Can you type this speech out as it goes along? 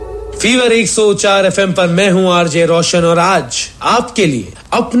Fever 104 FM पर मैं हूं आरजे रोशन और आज आपके लिए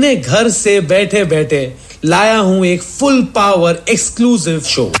अपने घर से बैठे बैठे लाया हूं एक full power exclusive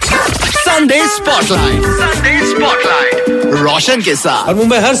show Sunday spotlight रोशन के साथ। और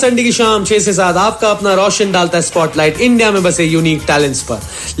मुंबई हर संडे की शाम 6 से 7 आपका अपना रोशन डालता है स्पॉटलाइट इंडिया में बसे यूनिक टैलेंट्स पर।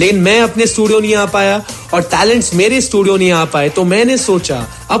 लेकिन मैं अपने स्टूडियो नहीं आ पाया और टैलेंट्स मेरे स्टूडियो नहीं आ पाए, तो मैंने सोचा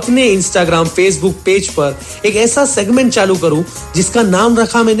अपने इंस्टाग्राम फेसबुक पेज पर एक ऐसा सेगमेंट चालू करूं जिसका नाम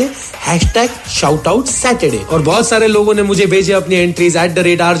रखा मैंने #ShoutoutSaturday। और बहुत सारे लोगों ने मुझे भेजे अपनी entries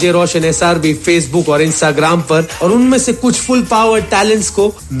 @RJ Roshan SRB Facebook और इंस्टाग्राम पर, और उनमें से कुछ फुल पावर टैलेंट्स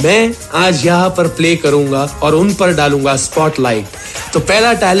को मैं आज यहाँ पर प्ले करूंगा और उन पर डालूंगा स्पॉटलाइट। तो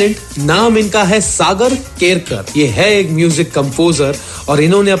पहला टैलेंट, नाम इनका है सागर केरकर। ये है एक म्यूजिक कंपोजर और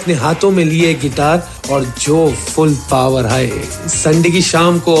इन्होंने अपने हाथों में लिए गिटार और जो फुल पावर है संडे की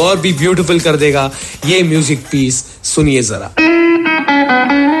शाम को और भी ब्यूटीफुल कर देगा ये म्यूजिक पीस। सुनिए जरा।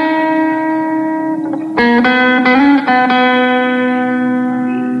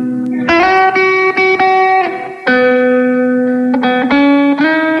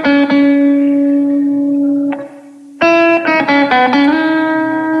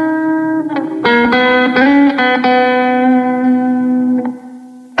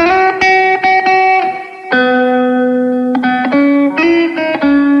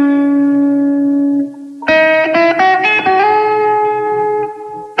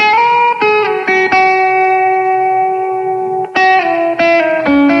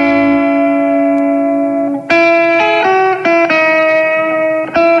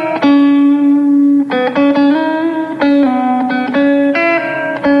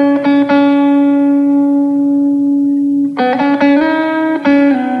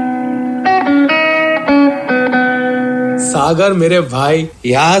 सागर मेरे भाई,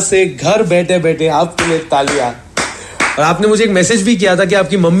 यहाँ से घर बैठे बैठे आपके लिए तालियां। और आपने मुझे एक मैसेज भी किया था कि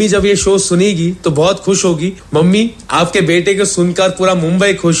आपकी मम्मी जब ये शो सुनेगी तो बहुत खुश होगी। मम्मी, आपके बेटे को सुनकर पूरा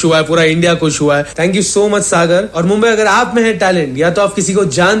मुंबई खुश हुआ है, पूरा इंडिया खुश हुआ है। थैंक यू सो मच सागर। और मुंबई, अगर आप में है टैलेंट या तो आप किसी को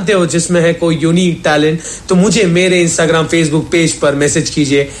जानते हो जिसमें है कोई यूनिक टैलेंट, तो मुझे मेरे इंस्टाग्राम फेसबुक पेज पर मैसेज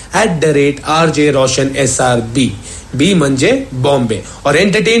कीजिए @RJ Roshan SRB। बी मंजे बॉम्बे। और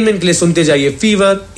एंटरटेनमेंट के लिए सुनते जाइए फीवर